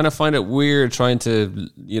 Do you kind of find it weird trying to,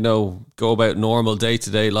 go about normal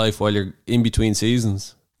day-to-day life while you're in between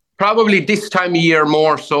seasons? Probably this time of year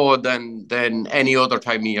more so than any other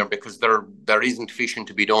time of year, because there isn't fishing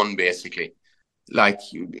to be done, basically. Like,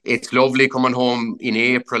 it's lovely coming home in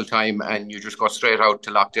April time and you just go straight out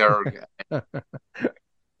to Loch Derg and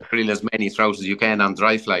drill as many trout as you can on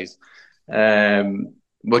dry flies.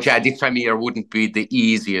 But yeah, this time of year wouldn't be the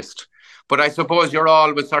easiest. But I suppose you're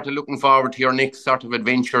always sort of looking forward to your next sort of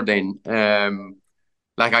adventure then.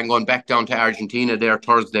 Like, I'm going back down to Argentina there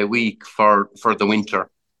Thursday week for the winter.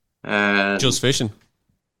 Just fishing?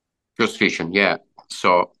 Just fishing, yeah.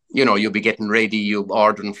 So, you'll be getting ready, you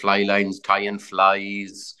ordering fly lines, tying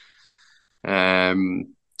flies. So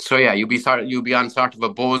yeah, you'll be on sort of a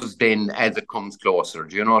buzz then as it comes closer.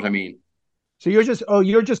 Do you know what I mean? So you're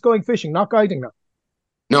just going fishing, not guiding now?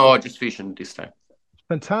 No, just fishing this time.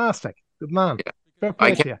 Fantastic. Good man.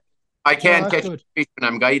 Yeah. I can't catch fish when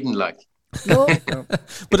I'm guiding, like. No.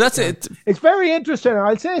 But that's it. It's very interesting.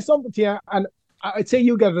 I'll say something to you, and I'd say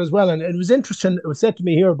you get it as well. And it was interesting. It was said to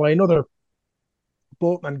me here by another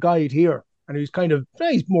boatman guide here, and he's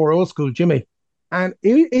more old school, Jimmy. And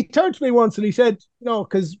he turned to me once and he said,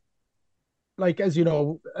 because, like, as you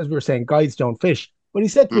know, as we were saying, guides don't fish. But he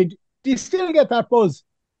said to me, do you still get that buzz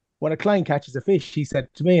when a client catches a fish? He said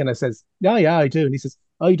to me, and I says, yeah, I do. And he says,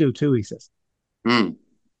 I do too, he says. And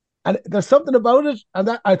there's something about it, and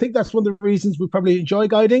that I think that's one of the reasons we probably enjoy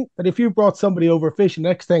guiding, that if you brought somebody over fishing,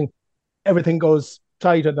 next thing, everything goes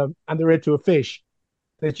tight on them and they're into a fish,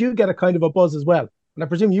 that you get a kind of a buzz as well. And I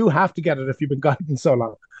presume you have to get it if you've been guiding so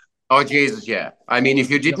long. Oh Jesus, yeah. I mean, if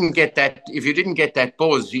you didn't get that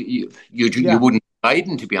buzz, you wouldn't be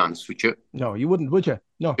guiding, to be honest with you. No, you wouldn't, would you?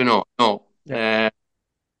 No. No.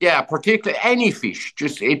 Yeah, particularly any fish.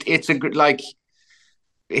 Just it's a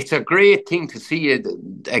great thing to see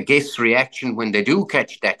a guest's reaction when they do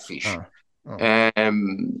catch that fish.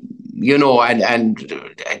 And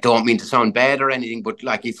I don't mean to sound bad or anything, but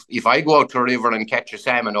like if I go out to a river and catch a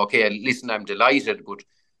salmon, okay, listen, I'm delighted, but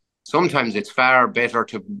sometimes it's far better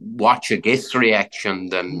to watch a guest's reaction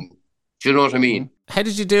than, do you know what I mean? How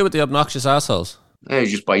did you deal with the obnoxious assholes? You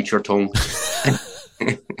just bite your tongue.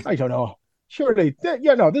 I don't know. Surely,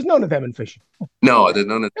 there's none of them in fishing. No, there's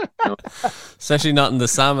none of them. No. Especially not in the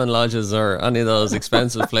salmon lodges or any of those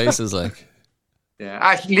expensive places, like. Yeah,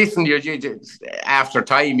 actually, listen. You after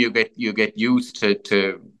time, you get used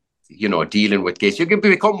to dealing with guests. You can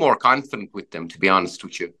become more confident with them, to be honest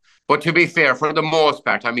with you. But to be fair, for the most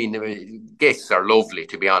part, I mean, guests are lovely,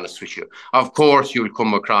 to be honest with you. Of course, you'll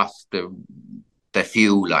come across the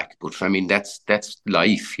few, like, but I mean, that's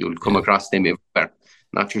life. You'll come across them everywhere,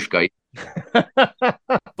 not just guys. But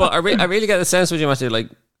I really get the sense with you, Matthew, like,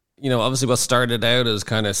 obviously what started out as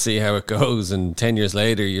kind of see how it goes, and 10 years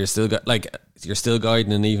later you're still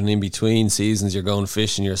guiding, and even in between seasons you're going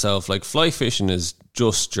fishing yourself. Like, fly fishing is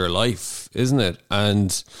just your life, isn't it?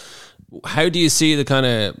 And how do you see the kind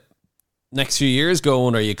of next few years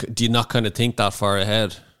going, or do you not kind of think that far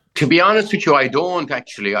ahead? To be honest with you, I don't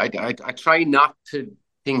actually. I try not to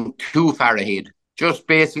think too far ahead. Just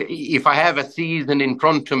basically, if I have a season in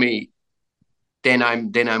front of me, then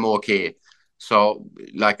I'm okay. So,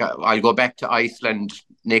 like, I'll go back to Iceland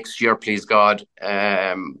next year, please God,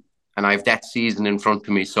 and and I have that season in front of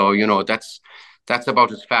me. So, that's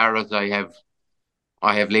about as far as I have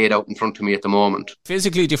laid out in front of me at the moment.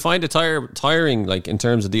 Physically, do you find it tiring, like in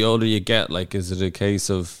terms of the older you get? Like, is it a case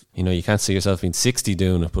of, you can't see yourself being 60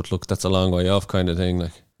 doing it, but look, that's a long way off kind of thing?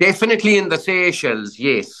 Like, definitely in the Seychelles,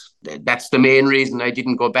 yes. That's the main reason I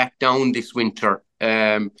didn't go back down this winter.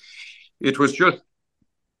 It was just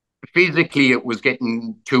physically, it was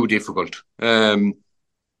getting too difficult.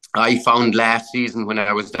 I found last season when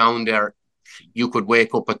I was down there, you could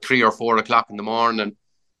wake up at 3 or 4 o'clock in the morning,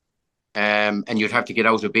 and you'd have to get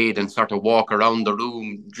out of bed and sort of walk around the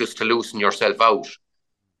room just to loosen yourself out.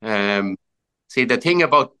 See, the thing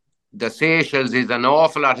about the Seychelles is an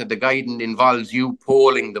awful lot of the guiding involves you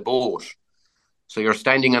poling the boat. So you're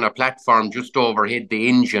standing on a platform just overhead the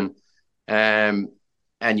engine, and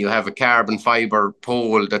you have a carbon fibre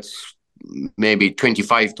pole that's maybe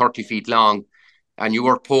 25, 30 feet long, and you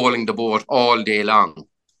are poling the boat all day long.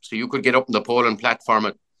 So you could get up on the poling platform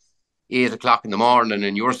at 8 o'clock in the morning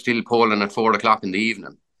and you're still poling at 4 o'clock in the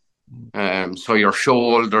evening. So your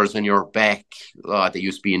shoulders and your back, they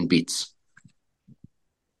used to be in bits.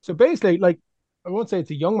 So basically, like, I won't say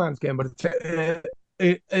it's a young man's game, but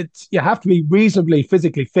it's you have to be reasonably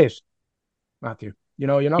physically fit, Matthew.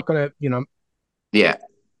 You're not going to, Yeah.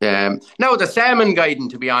 Now, the salmon guiding,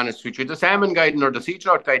 to be honest with you, the salmon guiding or the sea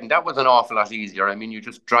trout guiding, that was an awful lot easier. I mean, you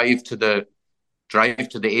just drive to the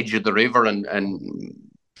edge of the river and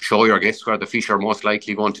show your guests where the fish are most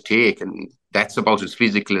likely going to take, and that's about as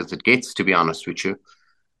physical as it gets, to be honest with you.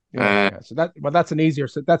 So that's an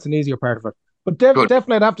easier part of it. But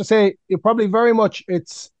definitely, I'd have to say, you're probably very much,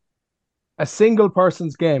 it's a single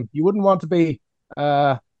person's game. You wouldn't want to be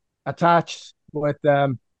attached with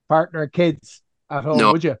partner, kids at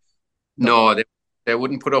home, would you? No, they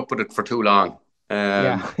wouldn't put up with it for too long.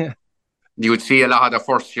 You would see a lot of the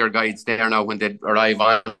first-year guides there now when they arrive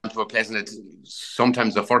onto a Pleasant.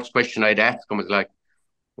 Sometimes the first question I'd ask them is like,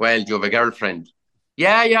 well, do you have a girlfriend?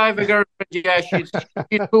 Yeah, I have a girlfriend. Yeah, she's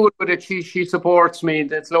good with it. She supports me.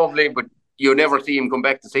 That's lovely. But you never see him come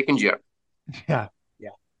back the second year. Yeah.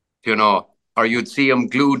 Or you'd see him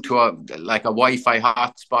glued to a Wi-Fi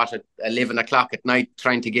hotspot at 11 o'clock at night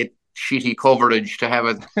trying to get shitty coverage to have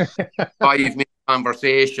a 5-minute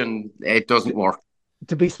conversation. It doesn't work.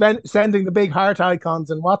 To be sending the big heart icons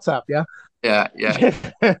in WhatsApp, yeah?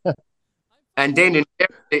 Yeah. And then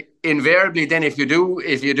invariably, then if you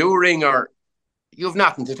do ring her, you've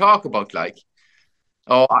nothing to talk about. Like,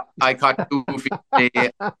 oh, I caught 2 fish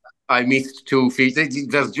today, I missed 2 fish.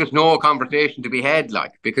 There's just no conversation to be had,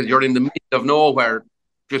 like, because you're in the middle of nowhere,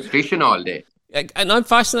 just fishing all day. And I'm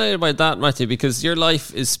fascinated by that, Matthew, because your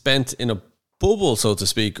life is spent in a bubble, so to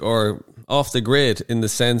speak, or off the grid, in the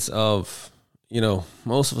sense of,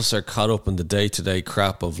 most of us are caught up in the day-to-day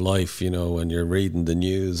crap of life, when you're reading the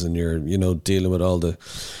news and you're, dealing with all the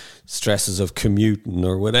stresses of commuting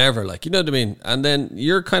or whatever, like, you know what I mean? And then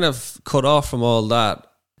you're kind of cut off from all that.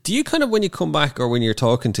 Do you kind of, when you come back, or when you're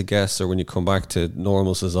talking to guests, or when you come back to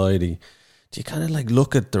normal society, do you kind of like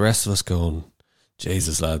look at the rest of us going,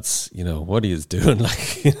 Jesus, lads, what are you doing?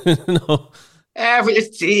 Like,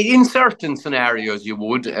 It's in certain scenarios you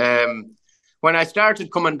would. When I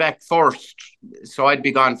started coming back first, so I'd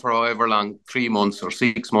be gone for however long, 3 months or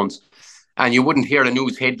 6 months, and you wouldn't hear a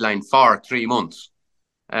news headline for 3 months.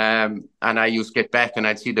 And I used to get back and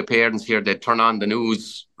I'd see the parents here, they'd turn on the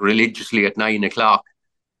news religiously at 9 o'clock.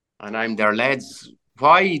 And I'm there, lads,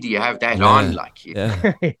 why do you have that on? Like,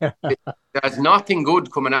 there's nothing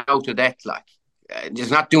good coming out of that. Like,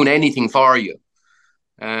 it's not doing anything for you.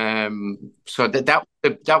 So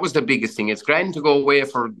that was the biggest thing. It's grand to go away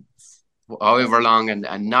for however long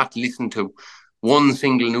and not listen to one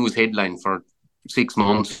single news headline for 6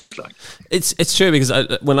 months. Like, it's true, because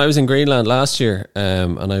when I was in Greenland last year,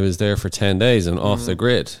 and I was there for 10 days and off the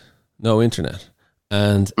grid, no internet,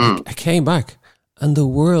 and I came back and the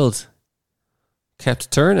world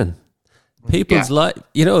kept turning. People's life,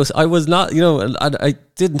 I was not, I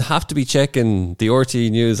didn't have to be checking the RT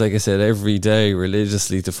news, like I said, every day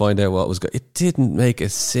religiously to find out what was going. It didn't make a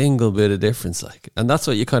single bit of difference, like, and that's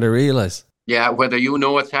what you kind of realize. Yeah, whether you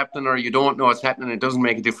know what's happening or you don't know what's happening, it doesn't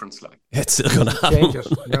make a difference. Like, it's still going to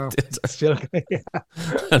happen. It's still,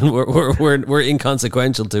 and we're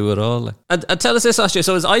inconsequential to it all. Like. And tell us this, Ashley.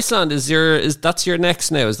 So, is Iceland that's your next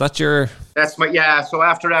now? Is that your? That's So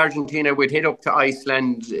after Argentina, we'd head up to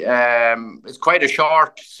Iceland. It's quite a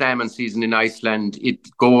short salmon season in Iceland. It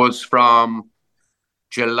goes from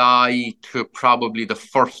July to probably the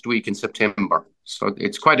first week in September. So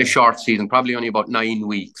it's quite a short season, probably only about 9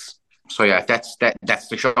 weeks. So yeah, that's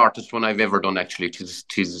the shortest one I've ever done, actually.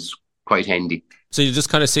 Tis quite handy. So you just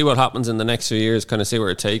kind of see what happens in the next few years, kind of see where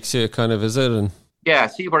it takes you, kind of, is it? And yeah,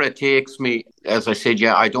 see where it takes me. As I said,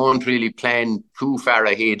 yeah, I don't really plan too far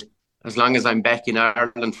ahead. As long as I'm back in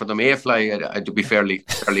Ireland for the Mayfly, I'd be fairly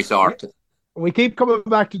sorted. We keep coming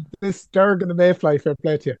back to this Derg and the Mayfly, fair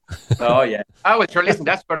play to you. Oh, yeah. Oh, well, sure, listen,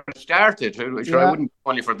 that's where it started. Sure, yeah. I wouldn't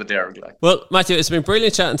only for the Derg. Like. Well, Matthew, it's been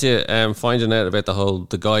brilliant chatting to you, finding out about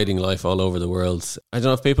the guiding life all over the world. I don't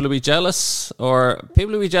know if people would be jealous, or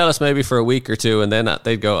people would be jealous maybe for a week or two, and then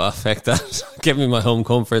they'd go, oh, feck that, give me my home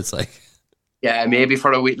comforts. Like, yeah, maybe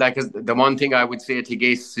for a week. Like, the one thing I would say to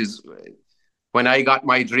guests is, when I got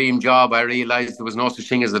my dream job, I realised there was no such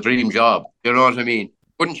thing as a dream job. You know what I mean?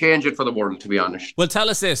 Wouldn't change it for the world, to be honest. Well, tell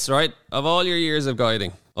us this, right? Of all your years of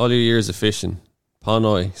guiding, all your years of fishing,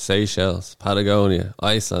 Ponoi, Seychelles, Patagonia,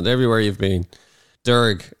 Iceland, everywhere you've been,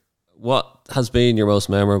 Derg, what has been your most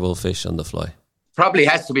memorable fish on the fly? Probably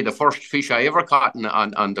has to be the first fish I ever caught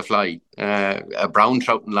on the fly, a brown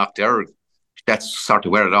trout in Loch Derg. That's sort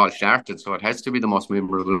of where it all started, so it has to be the most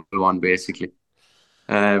memorable one, basically.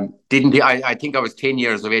 I think I was 10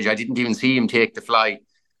 years of age. I didn't even see him take the fly.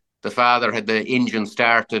 The father had the engine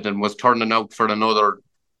started and was turning out for another,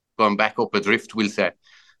 going back up adrift, we'll say.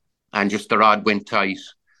 And just the rod went tight.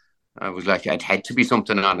 I was like, it had to be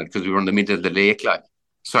something on it because we were in the middle of the lake. Like.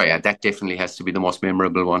 So yeah, that definitely has to be the most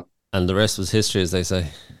memorable one. And the rest was history, as they say.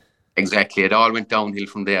 Exactly. It all went downhill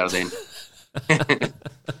from there then.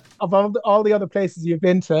 Of all the other places you've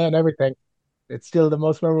been to and everything, it's still the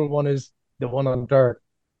most memorable one is the one on Derg.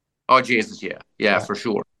 Oh, Jesus, yeah, for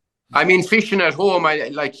sure. I mean, fishing at home, I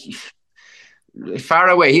like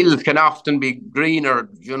faraway hills can often be greener,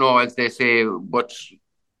 as they say. But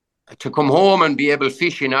to come home and be able to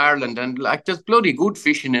fish in Ireland, and like there's bloody good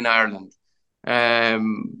fishing in Ireland.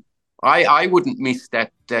 I wouldn't miss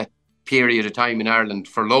that period of time in Ireland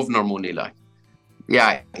for love nor money. Like,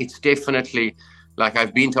 yeah, it's definitely like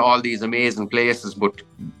I've been to all these amazing places, but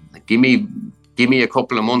give me a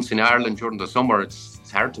couple of months in Ireland during the summer, it's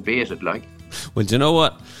hard to beat it. Like, well, do you know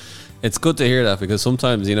what? It's good to hear that, because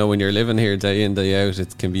sometimes, when you're living here day in, day out,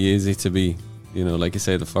 it can be easy to be, like you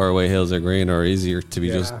say, the faraway hills are green, or easier to be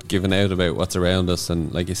just giving out about what's around us.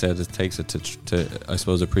 And like you said, it takes it to I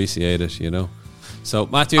suppose, appreciate it, So,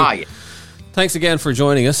 Matthew, thanks again for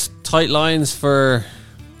joining us. Tight lines for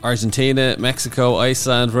Argentina, Mexico,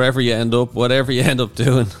 Iceland, wherever you end up, whatever you end up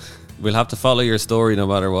doing. We'll have to follow your story no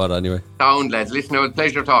matter what, anyway. Sound, lads. Listen, it was a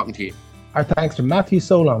pleasure talking to you. Our thanks to Matthew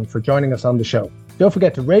Solon for joining us on the show. Don't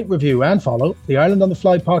forget to rate, review and follow the Ireland on the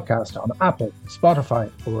Fly podcast on Apple,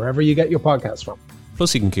 Spotify, or wherever you get your podcasts from.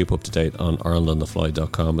 Plus, you can keep up to date on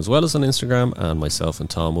IrelandOnTheFly.com, as well as on Instagram, and myself and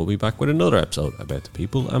Tom will be back with another episode about the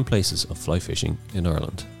people and places of fly fishing in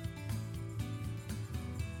Ireland.